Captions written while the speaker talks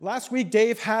Last week,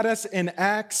 Dave had us in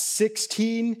Acts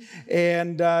 16,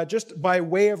 and just by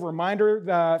way of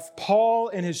reminder, Paul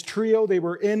and his trio, they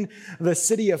were in the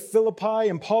city of Philippi,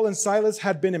 and Paul and Silas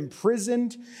had been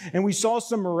imprisoned, and we saw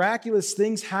some miraculous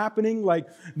things happening, like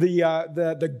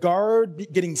the guard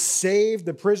getting saved,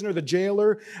 the prisoner, the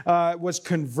jailer, was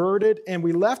converted, and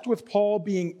we left with Paul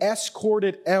being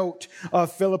escorted out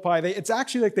of Philippi. It's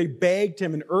actually like they begged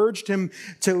him and urged him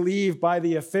to leave by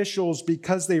the officials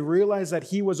because they realized that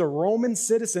he was a Roman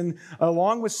citizen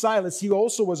along with Silas. He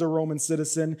also was a Roman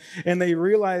citizen, and they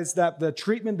realized that the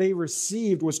treatment they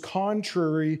received was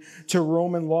contrary to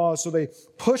Roman law, so they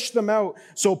pushed them out.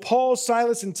 So Paul,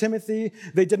 Silas, and Timothy,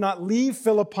 they did not leave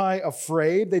Philippi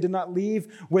afraid. They did not leave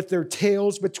with their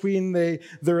tails between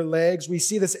their legs. We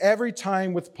see this every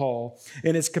time with Paul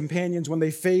and his companions. When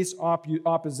they face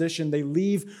opposition, they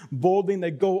leave boldly and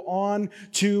they go on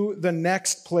to the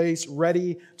next place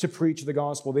ready to preach the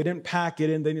gospel. They didn't pack it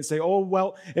in. They didn't say, oh,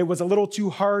 well, it was a little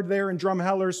too hard there in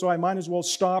Drumheller, so I might as well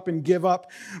stop and give up.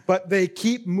 But they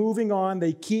keep moving on.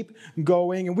 They keep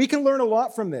going. And we can learn a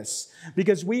lot from this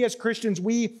because we as Christians,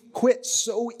 we quit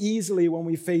so easily when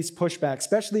we face pushback,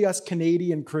 especially us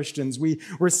Canadian Christians. We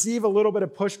receive a little bit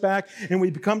of pushback and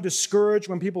we become discouraged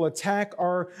when people attack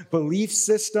our belief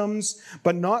systems,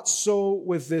 but not so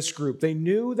with this group. They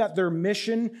knew that their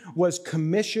mission was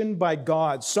commissioned by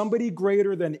God, somebody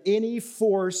greater than any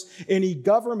force, any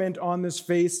government on this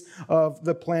face of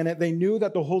the planet. They knew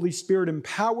that the Holy Spirit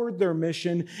empowered their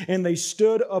mission, and they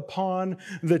stood upon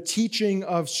the teaching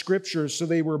of Scripture. So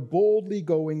they were boldly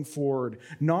going forward,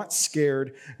 not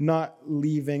scared, not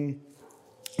leaving.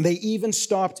 They even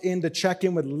stopped in to check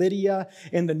in with Lydia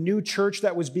in the new church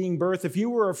that was being birthed. If you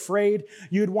were afraid,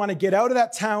 you'd want to get out of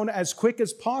that town as quick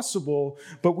as possible.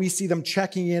 But we see them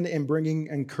checking in and bringing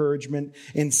encouragement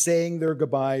and saying their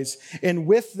goodbyes. And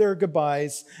with their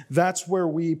goodbyes, that's where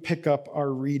we pick up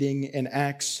our reading in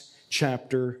Acts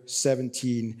chapter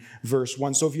 17, verse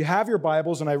 1. So if you have your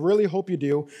Bibles, and I really hope you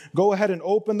do, go ahead and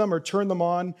open them or turn them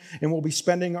on, and we'll be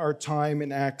spending our time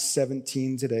in Acts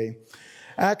 17 today.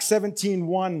 Acts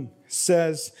 17:1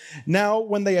 says, "Now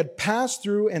when they had passed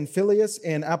through Amphipolis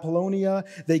and Apollonia,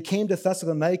 they came to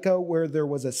Thessalonica, where there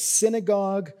was a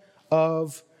synagogue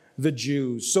of the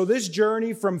Jews." So this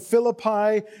journey from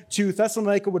Philippi to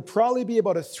Thessalonica would probably be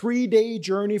about a 3-day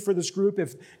journey for this group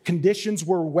if conditions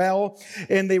were well.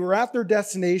 And they were at their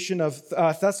destination of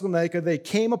Thessalonica. They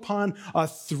came upon a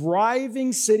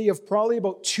thriving city of probably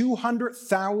about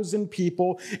 200,000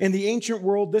 people. In the ancient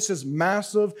world, this is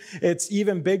massive. It's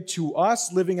even big to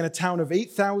us living in a town of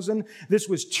 8,000. This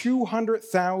was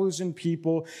 200,000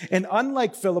 people. And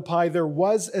unlike Philippi, there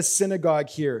was a synagogue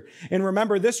here. And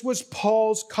remember, this was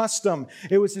Paul's custom.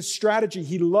 It was his strategy.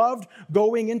 He loved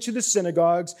going into the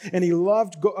synagogues, and he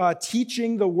loved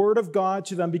teaching the word of God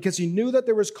to them because he knew that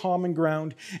there was common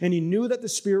ground, and he knew that the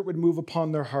Spirit would move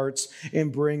upon their hearts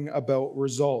and bring about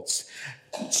results.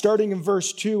 Starting in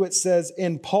verse 2, it says,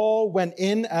 "And Paul went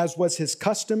in as was his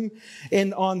custom,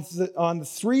 and on the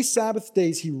 3 Sabbath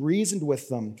days he reasoned with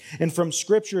them, and from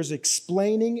Scriptures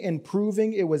explaining and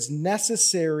proving it was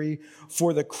necessary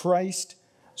for the Christ."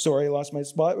 Sorry, I lost my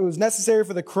spot. "It was necessary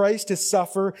for the Christ to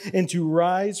suffer and to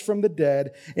rise from the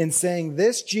dead, and saying,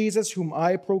 'This Jesus whom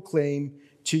I proclaim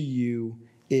to you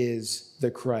is the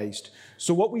Christ.'"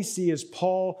 So what we see is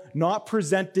Paul not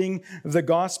presenting the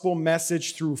gospel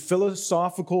message through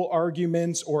philosophical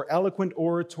arguments or eloquent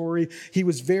oratory. He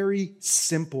was very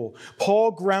simple. Paul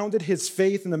grounded his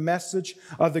faith in the message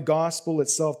of the gospel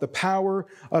itself, the power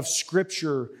of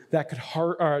Scripture that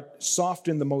could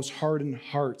soften the most hardened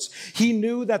hearts. He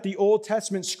knew that the Old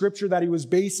Testament Scripture that he was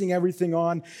basing everything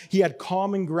on, he had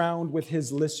common ground with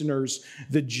his listeners,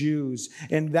 the Jews,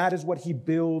 and that is what he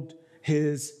built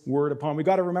his word upon. We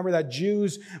got to remember that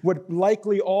Jews would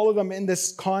likely, all of them in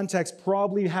this context,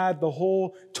 probably had the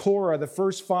whole Torah, the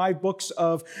first 5 books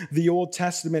of the Old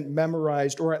Testament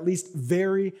memorized, or at least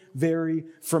very, very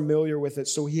familiar with it.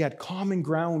 So he had common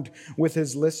ground with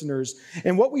his listeners.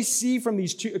 And what we see from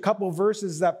these a couple of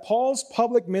verses is that Paul's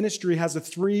public ministry has a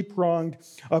 3-pronged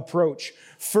approach.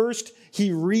 First,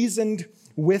 he reasoned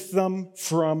with them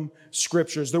from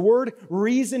Scriptures. The word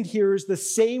reasoned here is the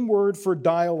same word for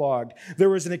dialogue. There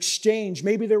was an exchange.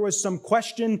 Maybe there was some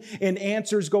question and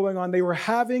answers going on. They were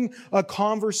having a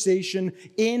conversation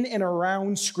in and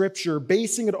around Scripture,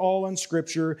 basing it all on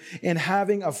Scripture and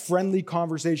having a friendly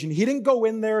conversation. He didn't go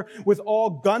in there with all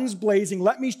guns blazing,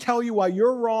 "Let me tell you why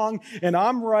you're wrong and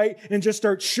I'm right," and just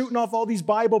start shooting off all these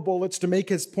Bible bullets to make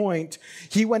his point.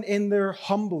 He went in there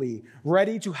humbly,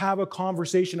 ready to have a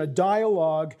conversation, a dialogue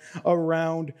dialogue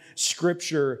around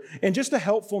Scripture. And just a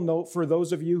helpful note for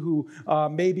those of you who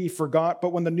maybe forgot,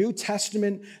 but when the New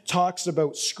Testament talks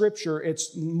about Scripture,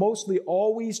 it's mostly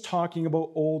always talking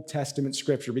about Old Testament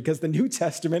Scripture, because the New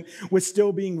Testament was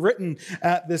still being written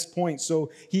at this point.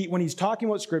 So when he's talking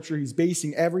about Scripture, he's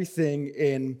basing everything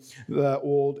in the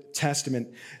Old Testament.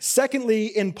 Secondly,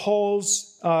 in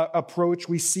Paul's approach,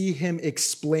 we see him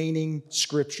explaining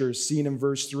Scriptures, seen in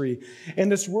verse 3.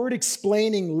 And this word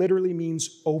explaining literally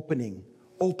means opening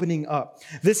up.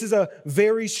 This is a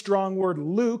very strong word.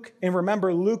 Luke, and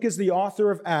remember, Luke is the author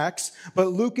of Acts, but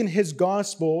Luke in his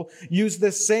gospel used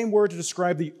this same word to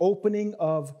describe the opening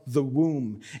of the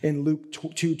womb in Luke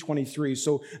 2:23.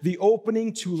 So the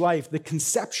opening to life, the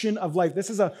conception of life.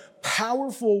 This is a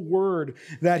powerful word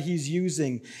that he's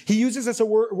using. He uses this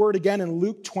word again in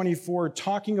Luke 24,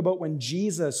 talking about when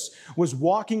Jesus was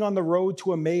walking on the road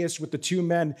to Emmaus with the two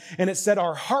men. And it said,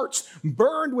 our hearts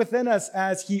burned within us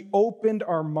as he opened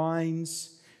our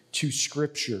minds to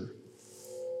Scripture.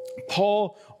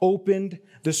 Paul opened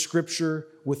the Scripture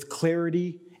with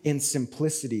clarity and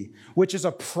simplicity, which is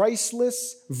a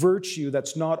priceless virtue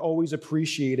that's not always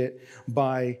appreciated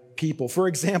by people. For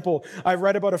example, I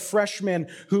read about a freshman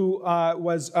who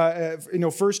was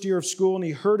first year of school, and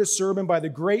he heard a sermon by the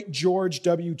great George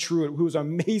W. Truett, who was an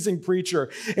amazing preacher.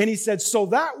 And he said, so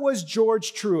that was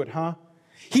George Truett, huh?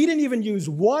 He didn't even use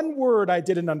one word I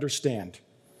didn't understand.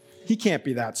 He can't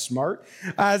be that smart.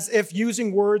 As if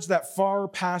using words that far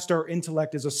past our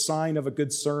intellect is a sign of a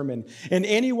good sermon. And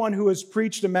anyone who has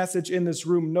preached a message in this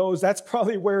room knows that's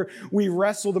probably where we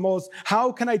wrestle the most.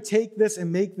 How can I take this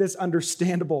and make this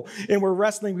understandable? And we're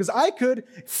wrestling because I could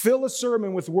fill a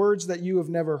sermon with words that you have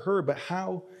never heard, but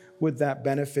how would that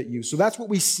benefit you? So that's what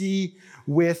we see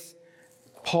with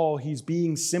Paul. He's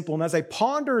being simple. And as I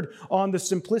pondered on the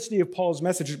simplicity of Paul's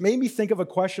message, it made me think of a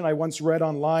question I once read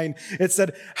online. It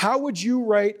said, how would you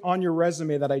write on your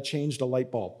resume that I changed a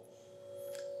light bulb?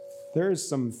 There's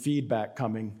some feedback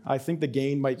coming. I think the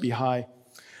gain might be high.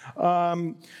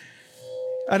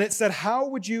 And it said, how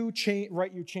would you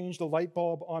write you changed a light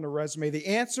bulb on a resume? The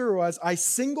answer was, I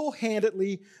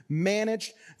single-handedly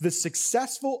managed the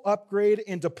successful upgrade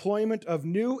and deployment of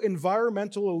new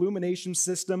environmental illumination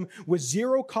system with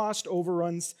zero cost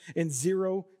overruns and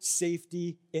zero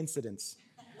safety incidents.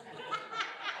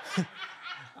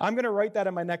 I'm going to write that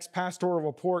in my next pastoral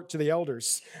report to the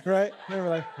elders, right? They're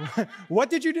like,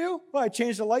 what did you do? Well, I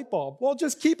changed the light bulb. Well,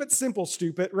 just keep it simple,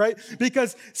 stupid, right?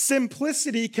 Because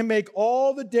simplicity can make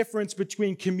all the difference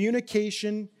between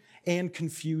communication and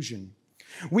confusion.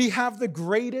 We have the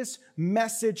greatest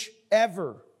message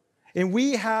ever. And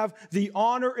we have the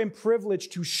honor and privilege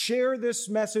to share this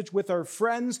message with our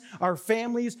friends, our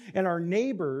families, and our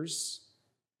neighbors.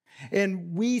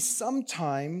 And we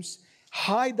sometimes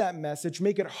hide that message,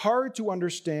 make it hard to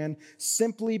understand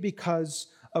simply because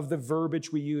of the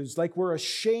verbiage we use. Like we're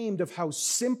ashamed of how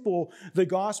simple the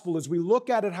gospel is. We look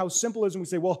at it how simple it is and we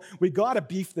say, well, we got to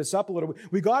beef this up a little bit.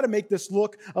 We got to make this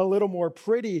look a little more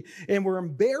pretty. And we're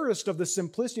embarrassed of the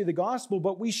simplicity of the gospel,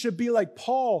 but we should be like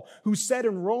Paul, who said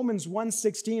in Romans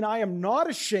 1:16, I am not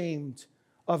ashamed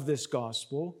of this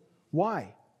gospel.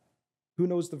 Why? Who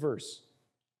knows the verse?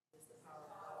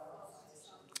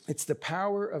 It's the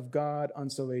power of God on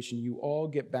salvation. You all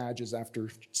get badges after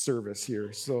service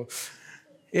here. So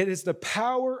it is the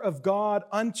power of God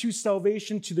unto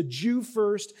salvation to the Jew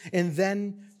first and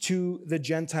then to the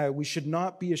Gentile. We should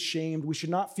not be ashamed. We should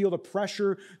not feel the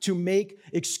pressure to make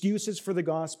excuses for the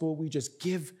gospel. We just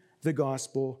give the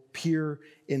gospel pure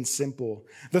and simple.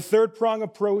 The third prong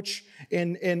approach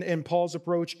in Paul's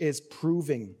approach is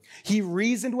proving. He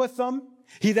reasoned with them.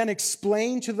 He then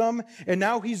explained to them, and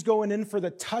now he's going in for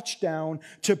the touchdown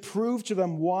to prove to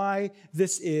them why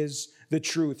this is the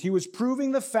truth. He was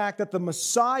proving the fact that the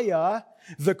Messiah,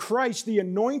 the Christ, the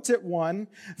anointed one,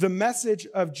 the message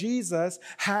of Jesus,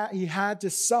 he had to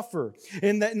suffer.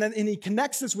 And he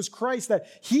connects this with Christ, that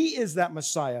he is that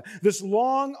Messiah, this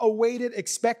long-awaited,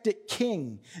 expected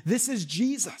king. This is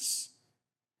Jesus.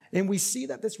 And we see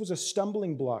that this was a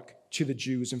stumbling block to the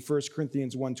Jews in 1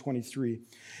 Corinthians 1:23.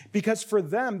 Because for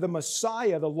them, the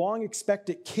Messiah, the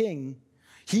long-expected king,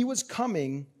 he was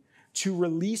coming to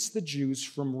release the Jews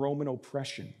from Roman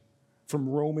oppression, from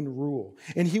Roman rule.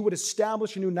 And he would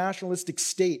establish a new nationalistic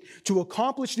state. To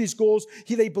accomplish these goals,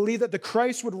 they believed that the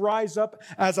Christ would rise up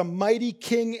as a mighty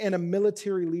king and a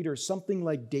military leader, something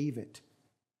like David.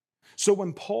 So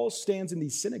when Paul stands in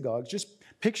these synagogues, just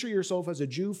picture yourself as a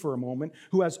Jew for a moment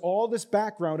who has all this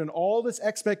background and all this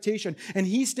expectation, and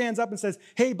he stands up and says,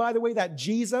 hey, by the way, that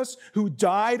Jesus who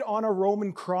died on a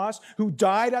Roman cross, who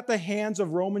died at the hands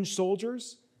of Roman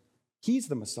soldiers, he's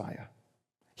the Messiah.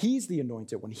 he's the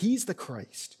anointed one, he's the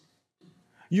Christ.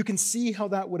 You can see how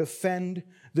that would offend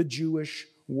the Jewish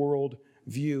world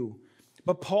view.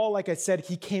 But Paul, like I said,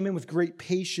 he came in with great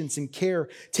patience and care,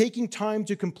 taking time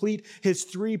to complete his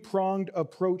three-pronged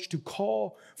approach to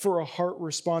call for a heart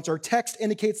response. Our text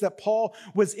indicates that Paul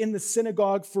was in the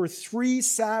synagogue for 3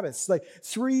 Sabbaths, like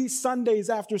 3 Sundays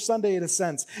after Sunday in a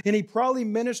sense. And he probably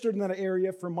ministered in that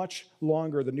area for much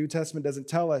longer. The New Testament doesn't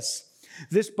tell us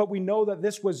this, but we know that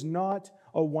this was not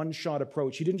a one-shot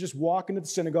approach. He didn't just walk into the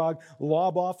synagogue,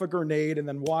 lob off a grenade, and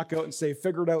then walk out and say,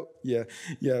 figure it out.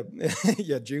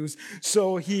 Yeah, Jews.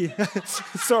 So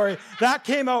sorry, that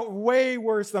came out way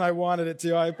worse than I wanted it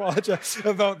to. I apologize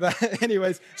about that.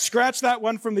 Anyways, scratch that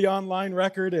one from the online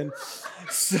record. And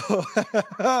so,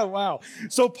 wow.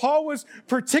 So Paul was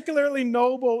particularly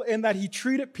noble in that he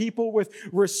treated people with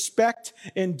respect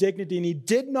and dignity, and he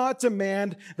did not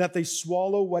demand that they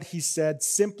swallow what he said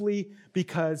simply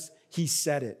because he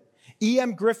said it.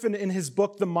 E.M. Griffin, in his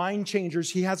book, The Mind Changers,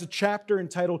 he has a chapter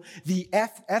entitled The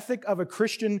Ethic of a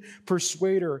Christian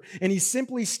Persuader. And he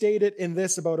simply stated in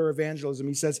this about our evangelism.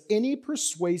 He says, any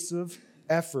persuasive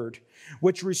effort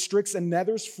which restricts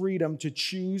another's freedom to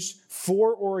choose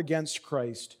for or against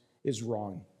Christ is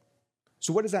wrong.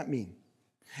 So what does that mean?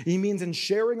 He means in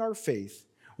sharing our faith,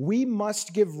 we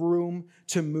must give room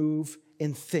to move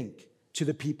and think to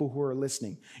the people who are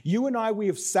listening. You and I, we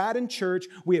have sat in church,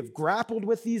 we have grappled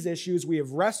with these issues, we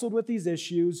have wrestled with these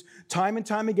issues time and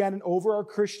time again and over our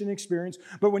Christian experience.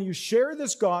 But when you share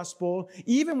this gospel,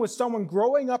 even with someone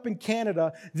growing up in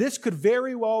Canada, this could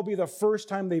very well be the first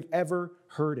time they've ever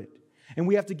heard it. And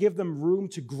we have to give them room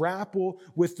to grapple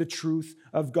with the truth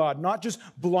of God, not just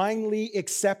blindly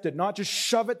accept it, not just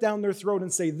shove it down their throat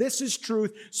and say, this is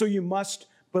truth, so you must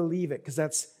believe it, because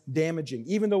that's damaging.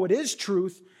 Even though it is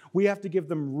truth, we have to give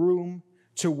them room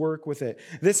to work with it.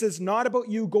 This is not about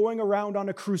you going around on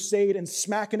a crusade and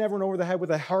smacking everyone over the head with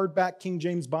a hardback King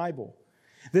James Bible.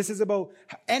 This is about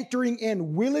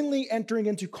willingly entering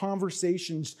into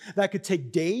conversations that could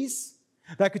take days,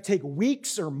 that could take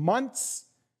weeks or months,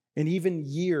 and even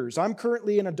years. I'm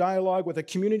currently in a dialogue with a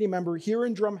community member here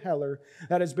in Drumheller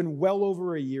that has been well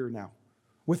over a year now,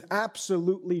 with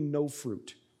absolutely no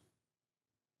fruit.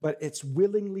 But it's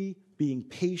willingly being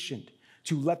patient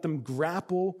to let them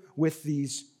grapple with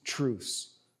these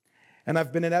truths. And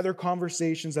I've been in other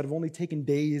conversations that have only taken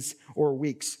days or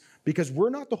weeks because we're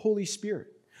not the Holy Spirit.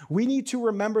 We need to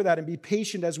remember that and be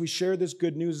patient as we share this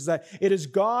good news, is that it is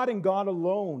God and God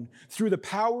alone, through the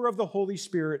power of the Holy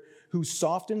Spirit, who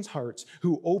softens hearts,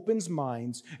 who opens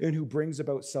minds, and who brings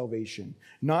about salvation.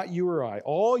 Not you or I.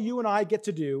 All you and I get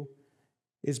to do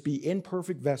is be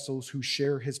imperfect vessels who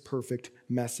share his perfect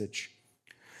message.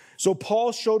 So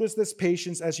Paul showed us this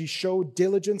patience as he showed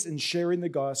diligence in sharing the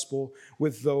gospel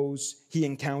with those he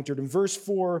encountered. And verse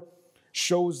 4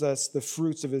 shows us the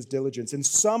fruits of his diligence. And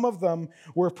some of them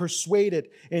were persuaded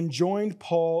and joined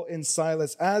Paul and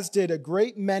Silas, as did a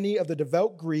great many of the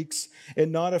devout Greeks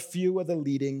and not a few of the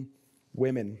leading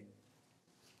women.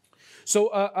 So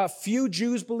a few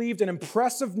Jews believed, an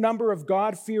impressive number of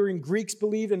God-fearing Greeks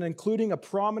believed, and including a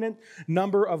prominent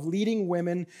number of leading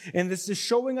women. And this is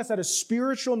showing us that a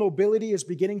spiritual nobility is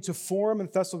beginning to form in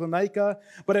Thessalonica.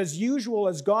 But as usual,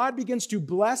 as God begins to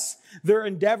bless their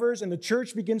endeavors and the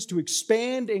church begins to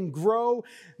expand and grow,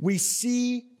 we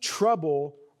see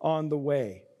trouble on the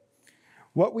way.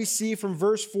 What we see from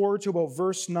verse 4 to about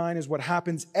verse 9 is what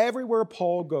happens everywhere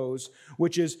Paul goes,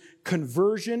 which is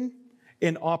conversion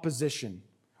in opposition.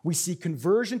 We see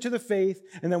conversion to the faith,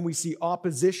 and then we see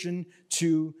opposition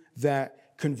to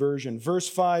that conversion. Verse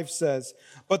 5 says,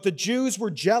 but the Jews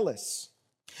were jealous,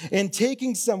 and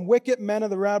taking some wicked men of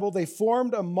the rabble, they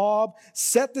formed a mob,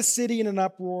 set the city in an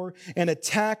uproar, and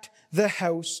attacked the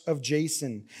house of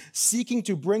Jason, seeking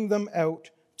to bring them out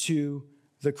to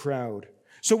the crowd.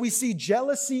 So we see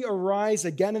jealousy arise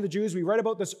again in the Jews. We read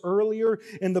about this earlier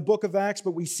in the book of Acts,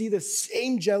 but we see the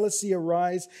same jealousy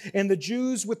arise. And the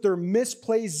Jews, with their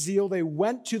misplaced zeal, they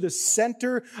went to the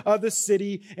center of the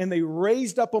city and they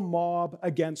raised up a mob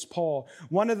against Paul.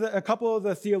 A couple of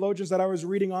the theologians that I was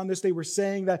reading on this, they were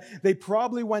saying that they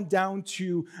probably went down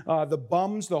to the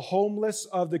bums, the homeless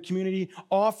of the community,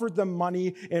 offered them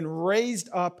money, and raised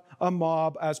up a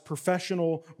mob as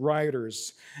professional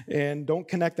rioters. And don't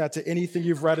connect that to anything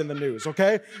you've read in the news,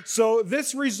 okay? So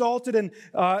this resulted in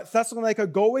Thessalonica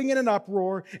going in an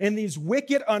uproar, and these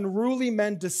wicked, unruly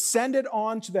men descended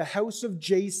onto the house of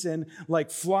Jason like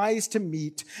flies to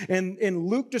meat. And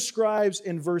Luke describes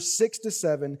in verse 6 to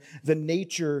 7 the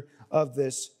nature of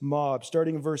this mob,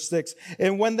 starting in verse 6.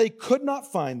 And when they could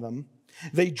not find them,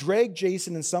 They dragged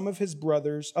Jason and some of the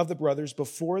brothers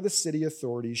before the city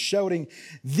authorities, shouting,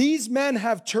 "These men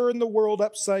have turned the world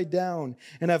upside down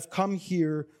and have come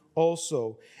here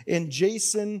also. And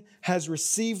Jason has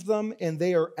received them, and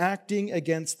they are acting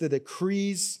against the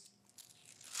decrees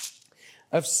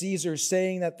of Caesar,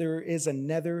 saying that there is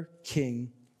another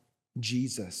king,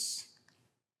 Jesus."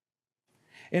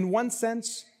 In one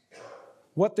sense,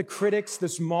 what the critics,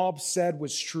 this mob, said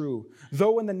was true.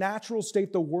 Though in the natural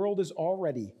state, the world is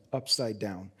already upside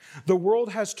down. The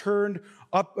world has turned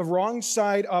up the wrong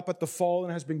side up at the fall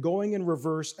and has been going in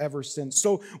reverse ever since.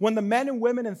 So when the men and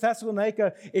women in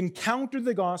Thessalonica encountered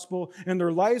the gospel and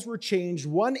their lives were changed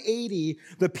 180,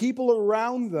 the people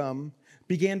around them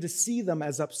began to see them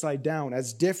as upside down,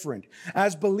 as different.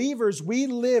 As believers, we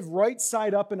live right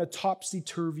side up in a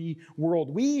topsy-turvy world.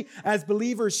 We, as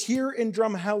believers here in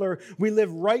Drumheller, we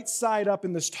live right side up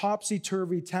in this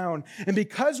topsy-turvy town. And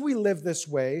because we live this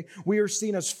way, we are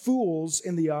seen as fools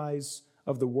in the eyes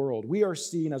of the world. We are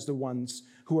seen as the ones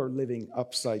who are living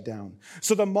upside down.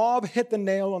 So the mob hit the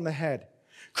nail on the head.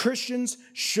 Christians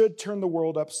should turn the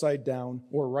world upside down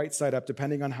or right side up,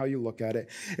 depending on how you look at it.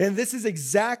 And this is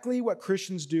exactly what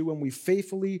Christians do when we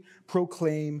faithfully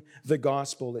proclaim the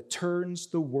gospel. It turns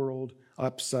the world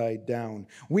upside down.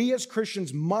 We as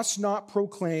Christians must not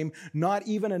proclaim not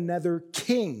even another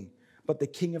king, but the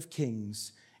King of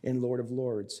Kings and Lord of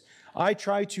Lords. I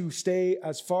try to stay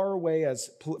as far away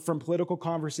from political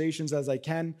conversations as I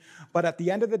can, but at the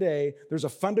end of the day, there's a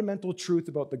fundamental truth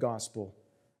about the gospel,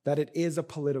 that it is a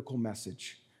political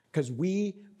message, because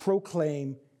we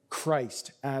proclaim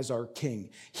Christ as our king.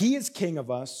 He is king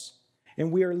of us,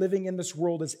 and we are living in this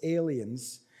world as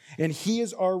aliens, and he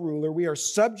is our ruler. We are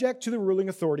subject to the ruling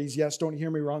authorities, yes, don't hear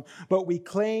me wrong, but we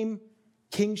claim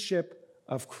kingship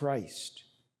of Christ.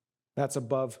 That's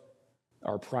above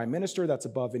our prime minister, that's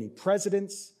above any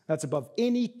presidents, that's above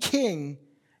any king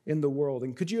in the world.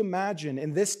 And could you imagine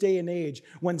in this day and age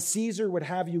when Caesar would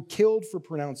have you killed for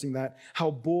pronouncing that, how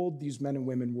bold these men and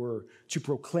women were to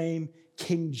proclaim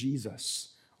King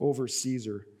Jesus over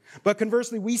Caesar? But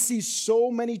conversely, we see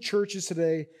so many churches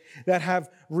today that have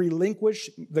relinquished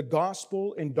the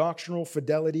gospel and doctrinal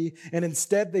fidelity, and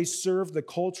instead they serve the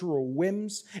cultural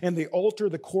whims and they alter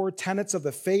the core tenets of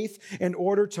the faith in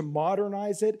order to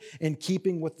modernize it in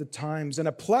keeping with the times. And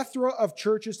a plethora of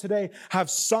churches today have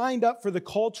signed up for the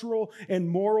cultural and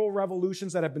moral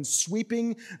revolutions that have been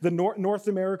sweeping the North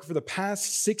America for the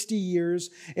past 60 years,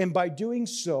 and by doing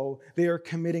so, they are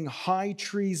committing high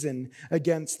treason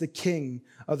against the King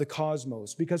of the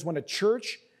cosmos. Because when a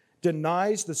church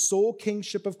denies the sole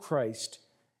kingship of Christ,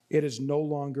 it is no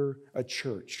longer a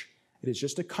church. It is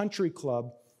just a country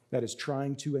club that is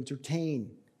trying to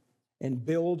entertain and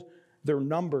build their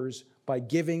numbers by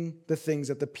giving the things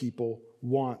that the people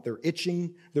want. They're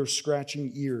itching, they're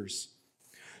scratching ears.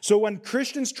 So when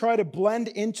Christians try to blend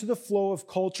into the flow of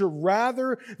culture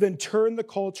rather than turn the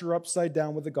culture upside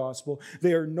down with the gospel,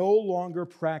 they are no longer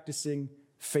practicing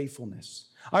faithfulness.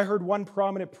 I heard one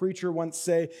prominent preacher once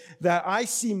say that I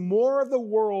see more of the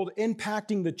world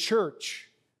impacting the church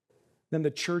than the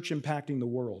church impacting the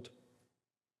world.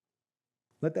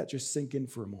 Let that just sink in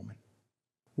for a moment.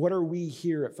 What are we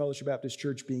here at Fellowship Baptist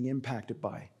Church being impacted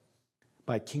by?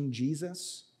 By King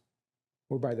Jesus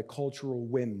or by the cultural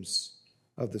whims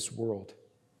of this world?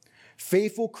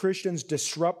 Faithful Christians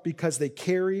disrupt because they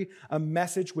carry a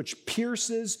message which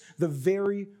pierces the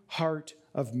very heart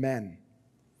of men.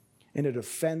 And it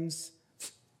offends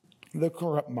the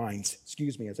corrupt minds.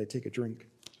 Excuse me as I take a drink.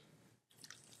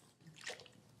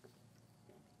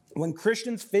 When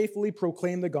Christians faithfully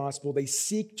proclaim the gospel, they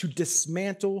seek to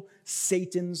dismantle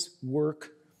Satan's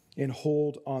work and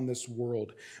hold on this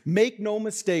world. Make no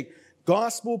mistake,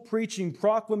 gospel preaching,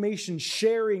 proclamation,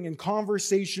 sharing, and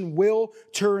conversation will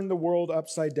turn the world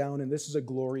upside down, and this is a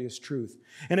glorious truth.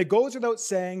 And it goes without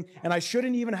saying, and I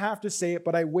shouldn't even have to say it,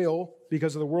 but I will,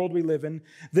 because of the world we live in,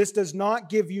 this does not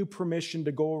give you permission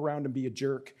to go around and be a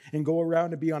jerk and go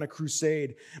around and be on a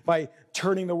crusade by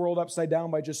turning the world upside down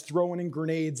by just throwing in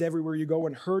grenades everywhere you go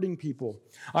and hurting people.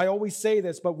 I always say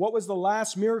this, but what was the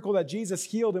last miracle that Jesus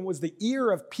healed? And was the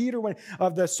ear of Peter,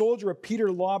 of the soldier of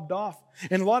Peter lobbed off.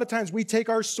 And a lot of times we take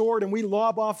our sword and we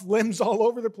lob off limbs all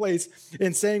over the place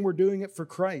and saying we're doing it for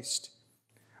Christ.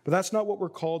 But that's not what we're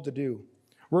called to do.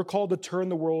 We're called to turn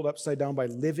the world upside down by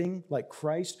living like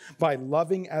Christ, by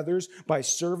loving others, by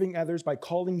serving others, by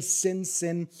calling sin,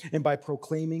 sin, and by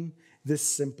proclaiming this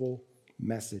simple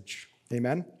message.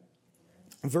 Amen?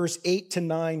 Verse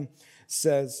 8-9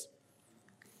 says,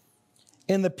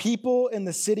 "And the people and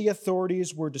the city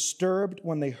authorities were disturbed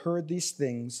when they heard these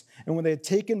things, and when they had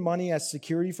taken money as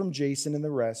security from Jason and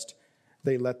the rest,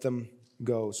 they let them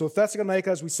go. So Thessalonica,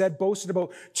 as we said, boasted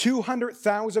about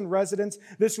 200,000 residents.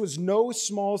 This was no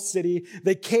small city.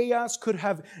 The chaos could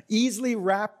have easily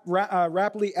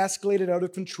rapidly escalated out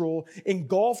of control,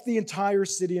 engulfed the entire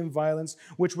city in violence,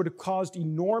 which would have caused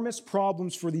enormous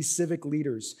problems for these civic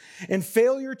leaders. And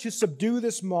failure to subdue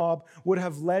this mob would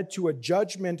have led to a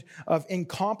judgment of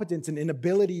incompetence and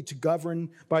inability to govern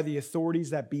by the authorities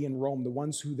that be in Rome, the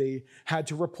ones who they had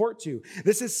to report to.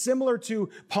 This is similar to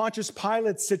Pontius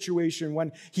Pilate's situation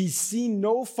when he's seen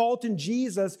no fault in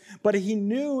Jesus, but he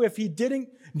knew if he didn't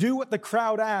do what the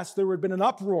crowd asked, there would have been an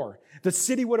uproar. The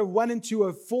city would have went into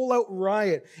a full-out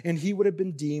riot, and he would have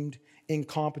been deemed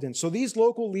incompetent. So these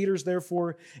local leaders,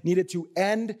 therefore, needed to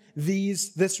end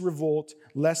this revolt,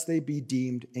 lest they be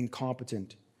deemed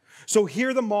incompetent. So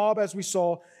here the mob, as we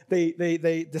saw,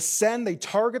 they descend, they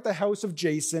target the house of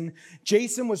Jason.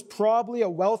 Jason was probably a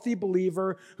wealthy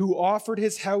believer who offered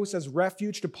his house as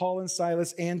refuge to Paul and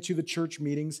Silas and to the church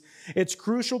meetings. It's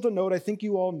crucial to note, I think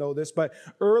you all know this, but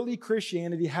early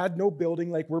Christianity had no building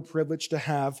like we're privileged to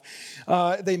have.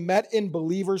 They met in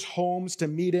believers' homes to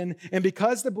meet in, and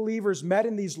because the believers met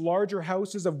in these larger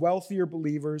houses of wealthier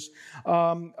believers,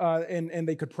 and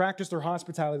they could practice their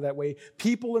hospitality that way,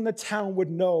 people in the town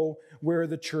would know where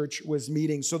the church was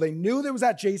meeting. So they knew that was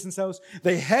at Jason's house.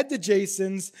 They head to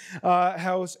Jason's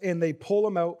house and they pull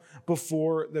him out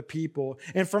before the people.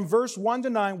 And from verse 1 to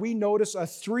 9, we notice a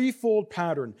threefold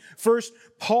pattern. First,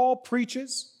 Paul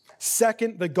preaches.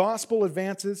 Second, the gospel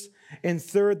advances. And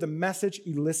third, the message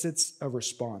elicits a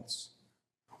response.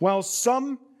 While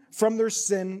some turn from their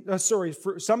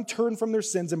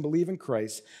sins and believe in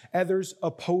Christ, others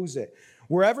oppose it.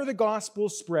 Wherever the gospel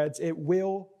spreads, it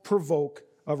will provoke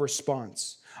a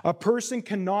response. A person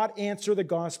cannot answer the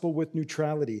gospel with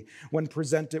neutrality when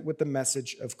presented with the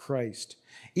message of Christ.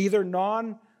 Either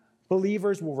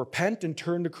non-believers will repent and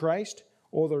turn to Christ,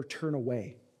 or they'll turn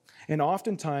away. And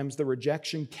oftentimes the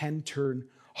rejection can turn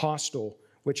hostile,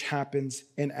 which happens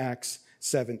in Acts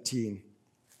 17.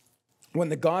 When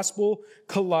the gospel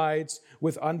collides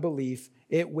with unbelief,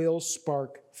 it will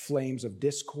spark flames of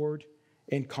discord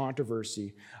and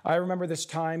controversy. I remember this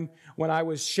time when I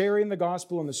was sharing the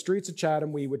gospel in the streets of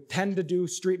Chatham. We would tend to do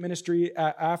street ministry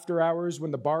after hours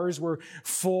when the bars were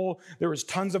full. There was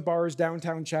tons of bars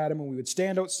downtown Chatham, and we would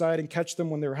stand outside and catch them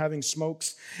when they were having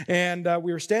smokes. And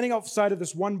we were standing outside of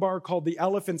this one bar called the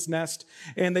Elephant's Nest,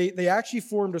 and they actually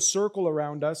formed a circle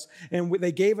around us, and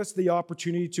they gave us the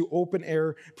opportunity to open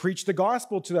air preach the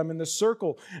gospel to them in this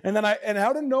circle. And then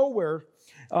out of nowhere,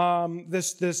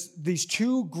 these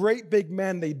two great big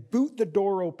men, they boot the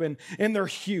door open, and they're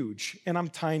huge, and I'm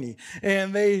tiny.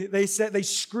 And they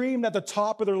screamed at the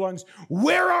top of their lungs,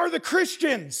 "Where are the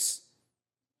Christians?"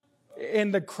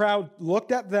 And the crowd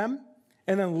looked at them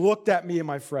and then looked at me and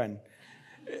my friend.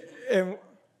 And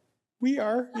we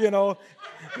are.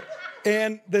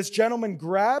 And this gentleman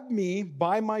grabbed me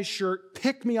by my shirt,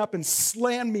 picked me up, and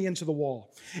slammed me into the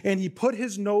wall. And he put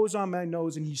his nose on my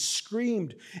nose, and he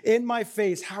screamed in my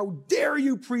face, "How dare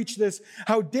you preach this?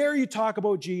 How dare you talk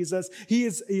about Jesus?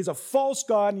 He's a false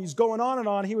God," and he's going on and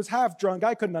on. He was half drunk.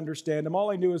 I couldn't understand him. All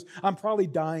I knew is I'm probably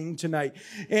dying tonight.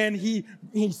 And he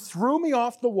threw me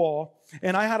off the wall.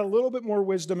 And I had a little bit more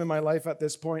wisdom in my life at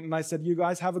this point, and I said, "You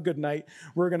guys have a good night.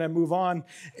 We're going to move on."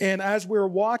 And as we were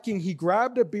walking, he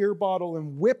grabbed a beer bottle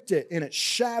and whipped it, and it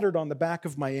shattered on the back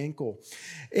of my ankle.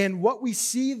 And what we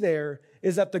see there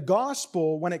is that the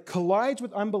gospel, when it collides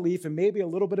with unbelief and maybe a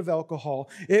little bit of alcohol,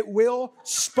 it will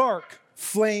spark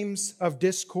flames of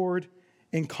discord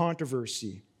and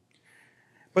controversy.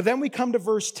 But then we come to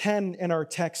verse 10 in our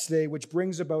text today, which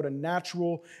brings about a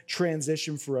natural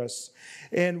transition for us.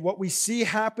 And what we see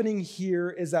happening here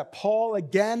is that Paul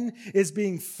again is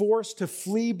being forced to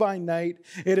flee by night.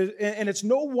 And it's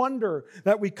no wonder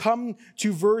that we come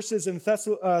to verses in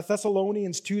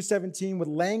Thessalonians 2:17 with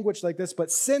language like this.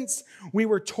 "But since we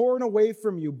were torn away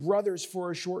from you, brothers, for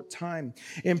a short time,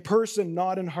 in person,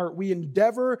 not in heart, we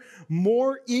endeavor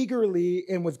more eagerly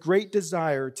and with great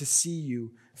desire to see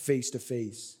you face to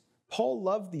face." Paul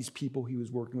loved these people he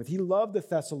was working with. He loved the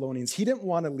Thessalonians. He didn't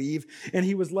want to leave, and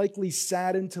he was likely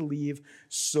saddened to leave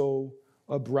so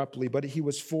abruptly, but he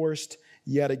was forced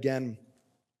yet again.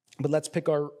 But let's pick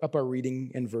up our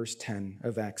reading in verse 10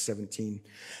 of Acts 17.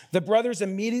 "The brothers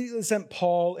immediately sent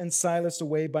Paul and Silas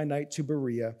away by night to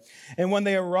Berea. And when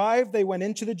they arrived, they went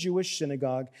into the Jewish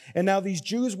synagogue. And now these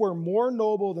Jews were more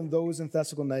noble than those in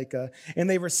Thessalonica, and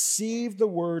they received the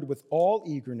word with all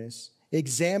eagerness,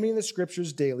 examining the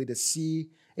scriptures daily to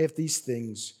see if these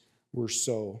things were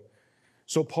so."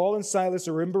 So Paul and Silas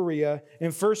are in Berea,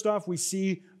 and first off, we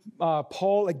see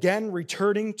Paul again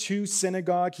returning to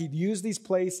synagogue. He'd use these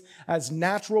places as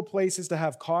natural places to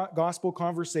have gospel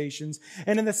conversations.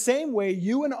 And in the same way,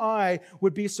 you and I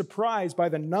would be surprised by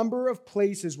the number of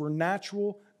places where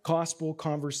natural gospel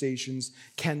conversations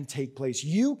can take place.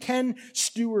 You can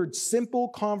steward simple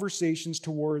conversations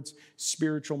towards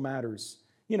spiritual matters.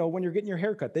 You know, when you're getting your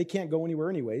haircut, they can't go anywhere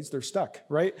anyways. They're stuck,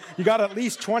 right? You got at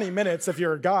least 20 minutes if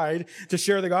you're a guide to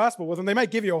share the gospel with them. They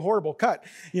might give you a horrible cut.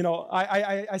 You know,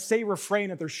 I say refrain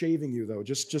if they're shaving you, though.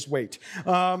 Just wait.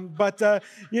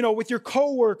 You know, with your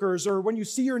coworkers or when you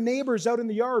see your neighbors out in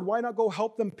the yard, why not go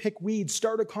help them pick weeds,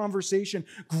 start a conversation,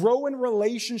 grow in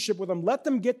relationship with them. Let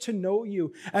them get to know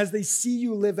you as they see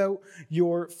you live out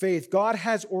your faith. God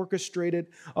has orchestrated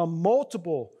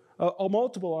multiple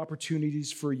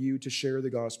opportunities for you to share the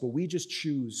gospel. We just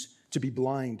choose to be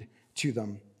blind to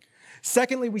them.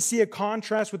 Secondly, we see a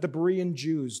contrast with the Berean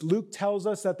Jews. Luke tells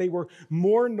us that they were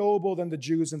more noble than the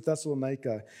Jews in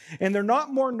Thessalonica. And they're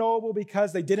not more noble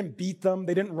because they didn't beat them,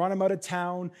 they didn't run them out of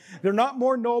town. They're not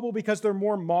more noble because they're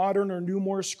more modern or knew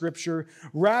more scripture.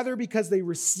 Rather, because they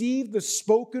received the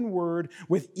spoken word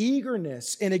with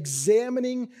eagerness in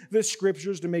examining the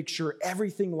scriptures to make sure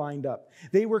everything lined up.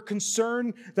 They were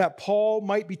concerned that Paul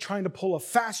might be trying to pull a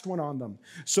fast one on them.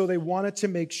 So they wanted to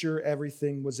make sure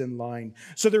everything was in line.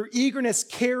 So their eagerness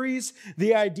carries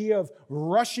the idea of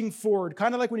rushing forward,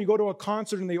 kind of like when you go to a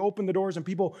concert and they open the doors and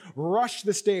people rush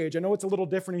the stage. I know it's a little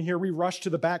different in here. We rush to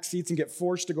the back seats and get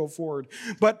forced to go forward.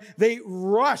 But they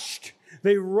rushed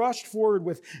forward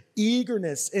with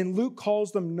eagerness, and Luke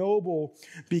calls them noble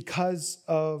because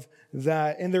of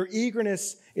that. And their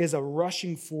eagerness is a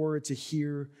rushing forward to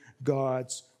hear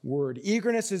God's word.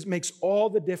 Eagerness makes all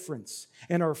the difference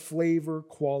in our flavor,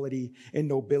 quality, and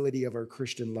nobility of our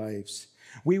Christian lives.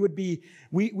 We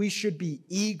should be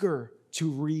eager to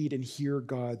read and hear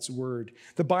God's word.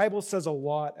 The Bible says a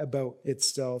lot about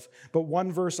itself, but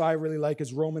one verse I really like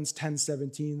is Romans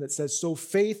 10:17 that says, "So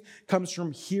faith comes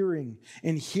from hearing,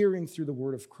 and hearing through the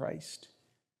word of Christ."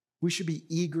 We should be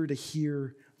eager to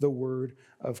hear the word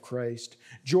of Christ.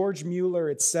 George Mueller,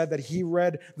 it's said that he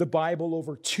read the Bible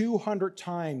over 200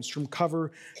 times from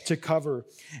cover to cover.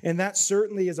 And that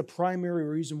certainly is a primary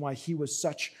reason why he was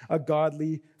such a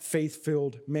godly,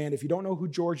 faith-filled man. If you don't know who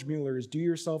George Mueller is, do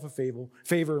yourself a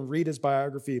favor and read his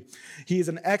biography. He is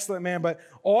an excellent man, but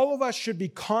all of us should be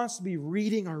constantly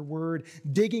reading our word,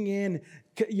 digging in,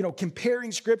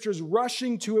 comparing scriptures,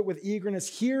 rushing to it with eagerness,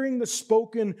 hearing the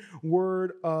spoken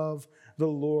word of the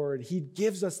Lord. He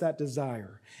gives us that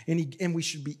desire, and we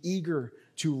should be eager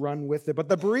to run with it. But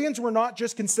the Bereans were not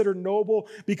just considered noble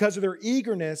because of their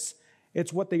eagerness.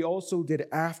 It's what they also did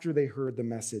after they heard the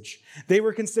message. They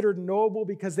were considered noble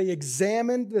because they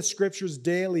examined the scriptures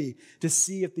daily to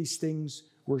see if these things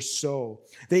were so.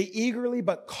 They eagerly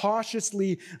but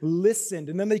cautiously listened,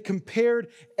 and then they compared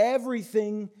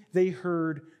everything they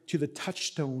heard to the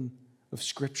touchstone of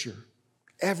Scripture.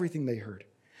 Everything they heard.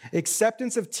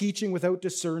 Acceptance of teaching without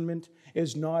discernment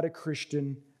is not a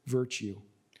Christian virtue.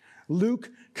 Luke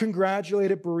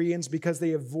congratulated Bereans because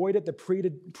they avoided the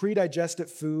pre-digested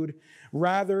food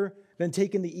rather than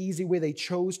taking the easy way. They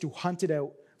chose to hunt it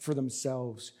out for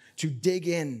themselves, to dig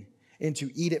in and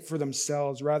to eat it for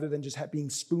themselves rather than just being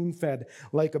spoon-fed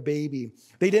like a baby.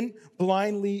 They didn't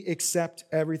blindly accept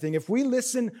everything. If we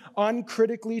listen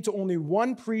uncritically to only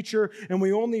one preacher and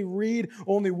we only read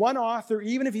only one author,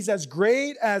 even if he's as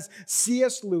great as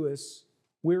C.S. Lewis,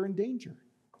 we're in danger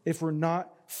if we're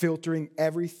not filtering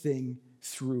everything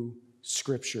through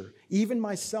Scripture. Even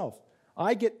myself,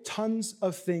 I get tons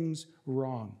of things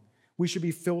wrong. We should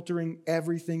be filtering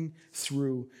everything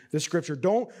through the Scripture.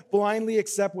 Don't blindly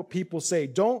accept what people say.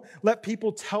 Don't let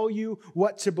people tell you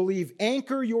what to believe.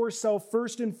 Anchor yourself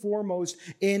first and foremost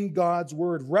in God's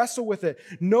Word. Wrestle with it.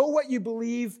 Know what you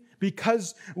believe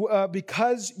because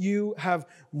you have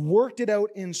worked it out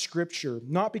in Scripture.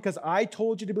 Not because I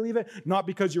told you to believe it, not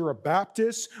because you're a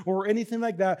Baptist or anything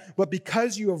like that, but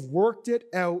because you have worked it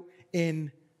out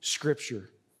in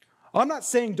Scripture. I'm not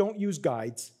saying don't use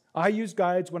guides. I use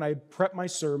guides when I prep my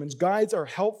sermons. Guides are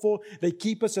helpful. They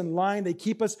keep us in line. They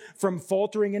keep us from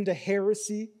faltering into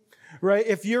heresy, right?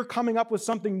 If you're coming up with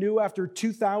something new after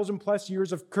 2,000 plus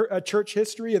years of church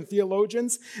history and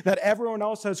theologians that everyone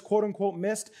else has quote unquote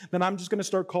missed, then I'm just going to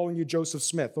start calling you Joseph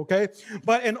Smith, okay?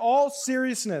 But in all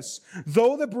seriousness,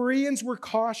 though the Bereans were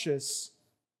cautious,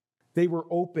 they were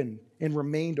open and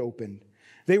remained open.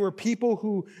 They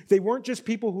weren't just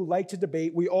people who like to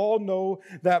debate. We all know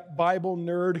that Bible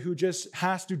nerd who just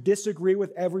has to disagree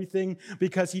with everything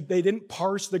because they didn't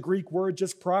parse the Greek word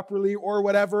just properly or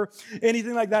whatever,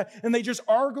 anything like that. And they just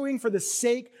arguing for the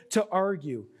sake to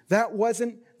argue. That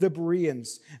wasn't the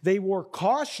Bereans. They were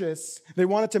cautious. They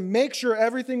wanted to make sure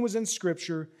everything was in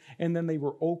Scripture, and then they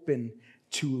were open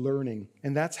to learning.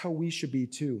 And that's how we should be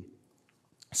too.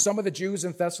 Some of the Jews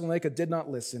in Thessalonica did not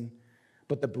listen,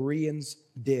 but the Bereans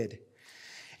did.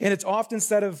 And it's often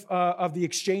said of the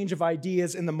exchange of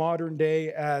ideas in the modern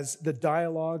day as the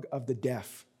dialogue of the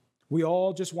deaf. We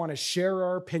all just want to share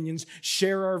our opinions,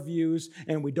 share our views,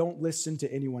 and we don't listen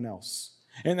to anyone else.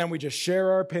 And then we just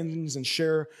share our opinions and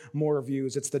share more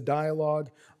views. It's the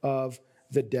dialogue of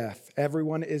the deaf.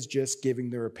 Everyone is just giving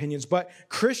their opinions. But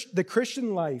the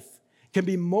Christian life can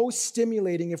be most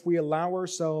stimulating if we allow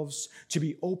ourselves to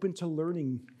be open to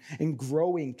learning and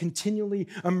growing, continually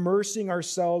immersing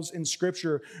ourselves in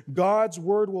Scripture. God's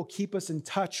Word will keep us in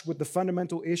touch with the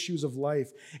fundamental issues of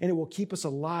life, and it will keep us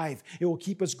alive. It will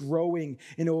keep us growing,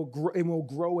 and it will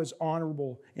grow as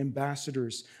honorable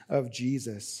ambassadors of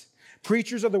Jesus.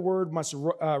 Preachers of the Word must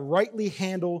rightly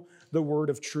handle the word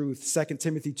of truth, 2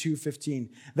 Timothy 2:15.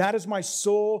 That is my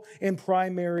sole and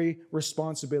primary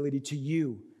responsibility to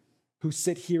you who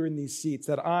sit here in these seats,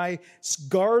 that I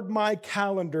guard my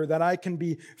calendar, that I can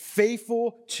be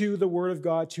faithful to the Word of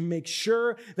God to make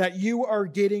sure that you are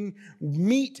getting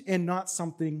meat and not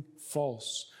something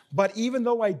false. But even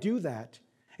though I do that,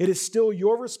 it is still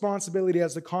your responsibility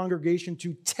as the congregation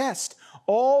to test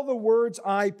all the words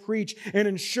I preach and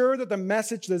ensure that the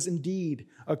message does indeed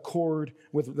accord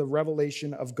with the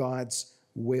revelation of God's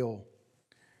will.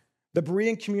 The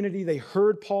Berean community, they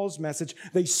heard Paul's message,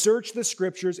 they searched the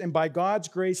Scriptures, and by God's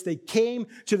grace, they came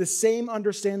to the same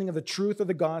understanding of the truth of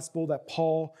the gospel that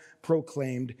Paul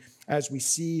proclaimed, as we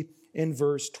see in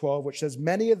verse 12, which says,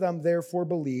 "Many of them therefore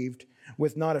believed,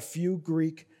 with not a few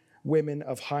Greek women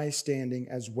of high standing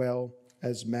as well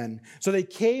as men." So they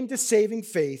came to saving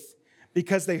faith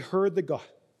because they heard the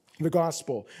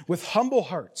gospel with humble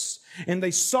hearts, and they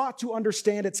sought to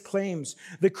understand its claims.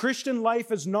 The Christian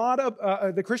life is not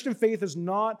the Christian faith is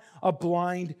not a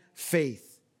blind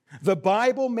faith. The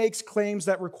Bible makes claims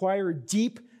that require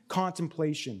deep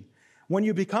contemplation. When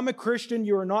you become a Christian,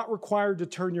 you are not required to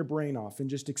turn your brain off and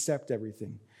just accept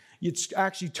everything. It's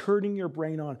actually turning your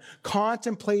brain on,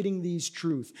 contemplating these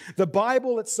truths. The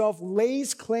Bible itself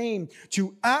lays claim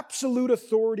to absolute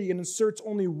authority and asserts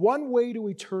only one way to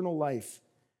eternal life.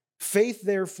 Faith,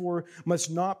 therefore, must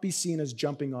not be seen as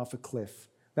jumping off a cliff.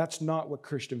 That's not what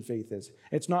Christian faith is.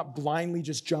 It's not blindly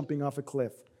just jumping off a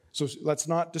cliff. So let's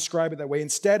not describe it that way.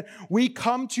 Instead, we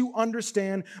come to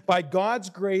understand by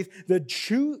God's grace the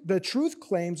truth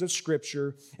claims of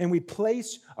Scripture, and we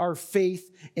place our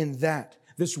faith in that.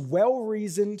 This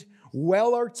well-reasoned,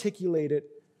 well-articulated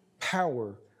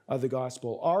power of the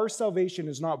gospel. Our salvation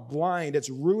is not blind. It's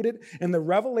rooted in the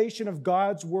revelation of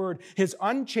God's word, his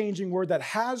unchanging word that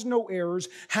has no errors,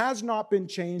 has not been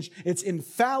changed. It's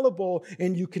infallible,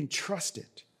 and you can trust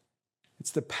it.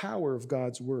 It's the power of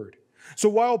God's word. So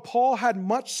while Paul had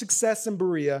much success in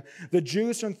Berea, the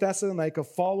Jews from Thessalonica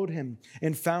followed him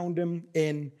and found him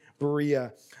in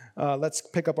Berea. Let's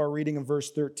pick up our reading in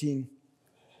verse 13.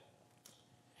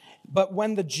 "But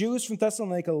when the Jews from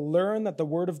Thessalonica learned that the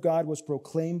word of God was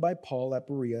proclaimed by Paul at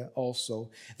Berea also,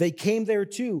 they came there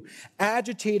too,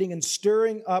 agitating and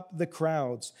stirring up the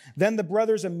crowds. Then the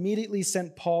brothers immediately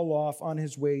sent Paul off on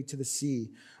his way to the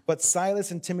sea, but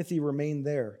Silas and Timothy remained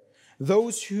there.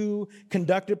 Those who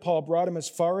conducted Paul brought him as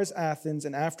far as Athens,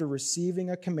 and after receiving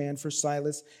a command for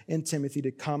Silas and Timothy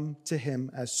to come to him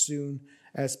as soon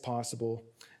as possible,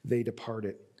 they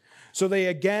departed." So they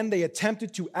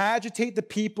attempted to agitate the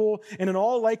people, and in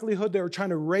all likelihood, they were trying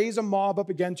to raise a mob up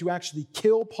again to actually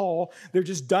kill Paul. They're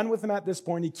just done with him at this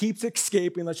point. He keeps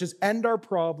escaping. Let's just end our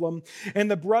problem. And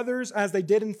the brothers, as they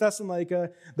did in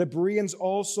Thessalonica, the Bereans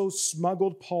also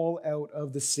smuggled Paul out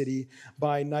of the city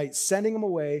by night, sending him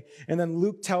away. And then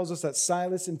Luke tells us that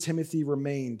Silas and Timothy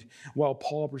remained while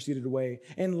Paul proceeded away.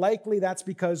 And likely that's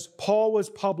because Paul was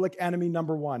public enemy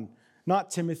number one, not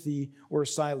Timothy or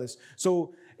Silas.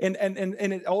 So And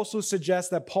it also suggests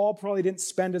that Paul probably didn't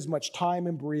spend as much time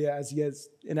in Berea as he has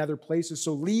in other places.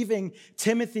 So leaving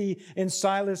Timothy and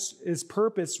Silas, his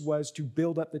purpose was to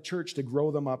build up the church, to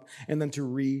grow them up, and then to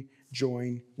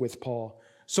rejoin with Paul.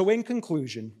 So in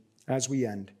conclusion, as we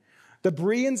end, the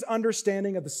Bereans'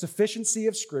 understanding of the sufficiency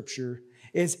of Scripture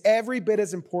is every bit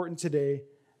as important today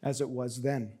as it was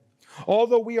then.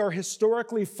 Although we are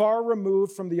historically far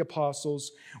removed from the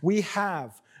apostles, we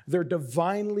have their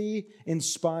divinely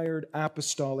inspired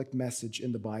apostolic message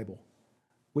in the Bible,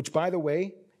 which, by the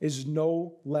way, is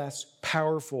no less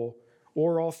powerful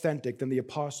or authentic than the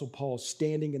Apostle Paul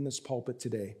standing in this pulpit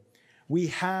today. We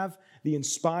have the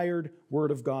inspired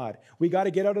word of God. We got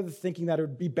to get out of the thinking that it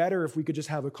would be better if we could just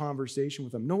have a conversation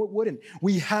with them. No, it wouldn't.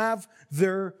 We have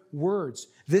their words.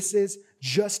 This is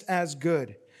just as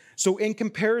good. So in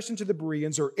comparison to the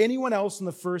Bereans or anyone else in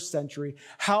the first century,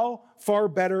 how far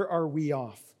better are we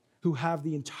off who have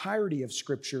the entirety of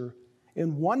Scripture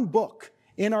in one book,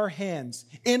 in our hands,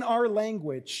 in our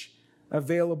language,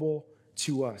 available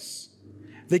to us?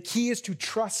 The key is to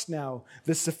trust now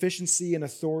the sufficiency and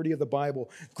authority of the Bible,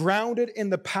 grounded in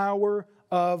the power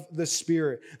of the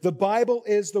Spirit. The Bible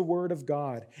is the Word of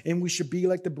God, and we should be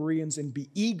like the Bereans and be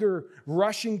eager,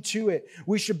 rushing to it.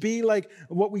 We should be like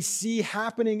what we see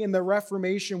happening in the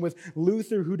Reformation with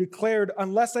Luther, who declared,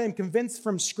 unless I am convinced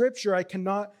from Scripture, I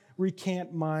cannot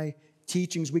recant my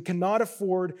teachings. We cannot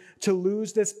afford to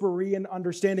lose this Berean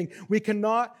understanding. We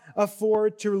cannot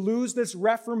afford to lose this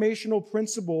reformational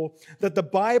principle that the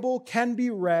Bible can be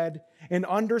read and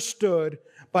understood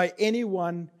by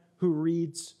anyone who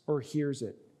reads or hears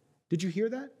it. Did you hear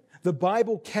that? The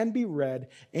Bible can be read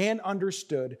and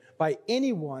understood by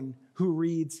anyone who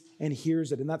reads and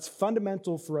hears it. And that's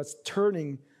fundamental for us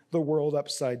turning the world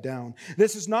upside down.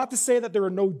 This is not to say that there are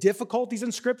no difficulties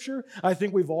in Scripture. I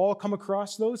think we've all come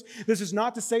across those. This is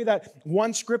not to say that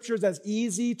one Scripture is as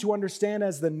easy to understand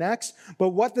as the next. But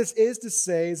what this is to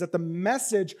say is that the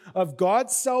message of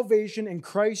God's salvation in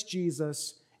Christ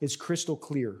Jesus is crystal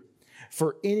clear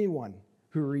for anyone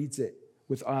who reads it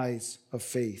with eyes of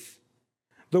faith.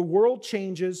 The world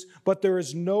changes, but there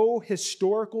is no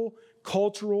historical,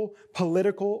 cultural,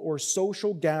 political, or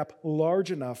social gap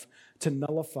large enough to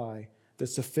nullify the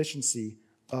sufficiency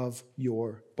of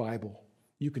your Bible.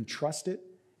 You can trust it,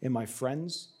 and my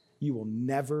friends, you will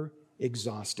never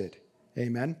exhaust it.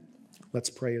 Amen? Let's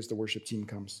pray as the worship team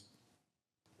comes.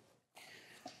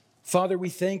 Father, we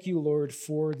thank you, Lord,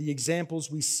 for the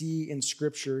examples we see in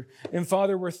Scripture. And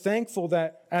Father, we're thankful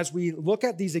that as we look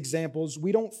at these examples,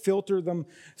 we don't filter them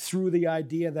through the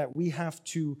idea that we have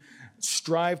to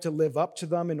strive to live up to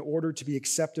them in order to be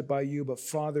accepted by you. But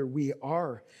Father, we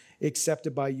are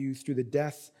accepted by you through the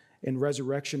death and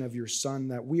resurrection of your Son,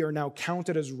 that we are now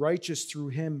counted as righteous through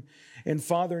him. And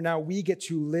Father, now we get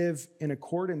to live in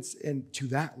accordance to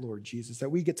that, Lord Jesus, that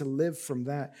we get to live from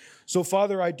that. So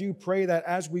Father, I do pray that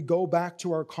as we go back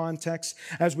to our context,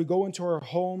 as we go into our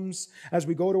homes, as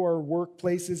we go to our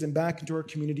workplaces and back into our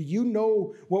community, you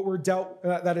know what we're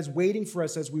that is waiting for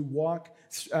us as we walk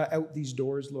out these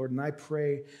doors, Lord. And I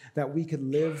pray that we could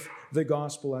live the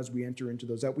gospel as we enter into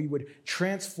those, that we would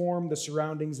transform the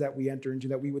surroundings that we enter into,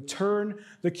 that we would turn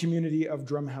the community of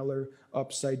Drumheller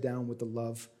upside down with the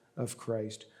love of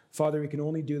Christ. Father, we can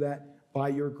only do that by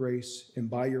your grace and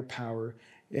by your power,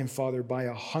 and Father, by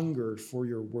a hunger for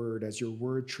your word as your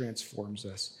word transforms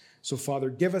us. So Father,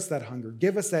 give us that hunger,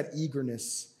 give us that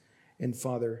eagerness, and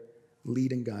Father,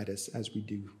 lead and guide us as we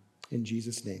do. In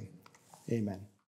Jesus' name, amen.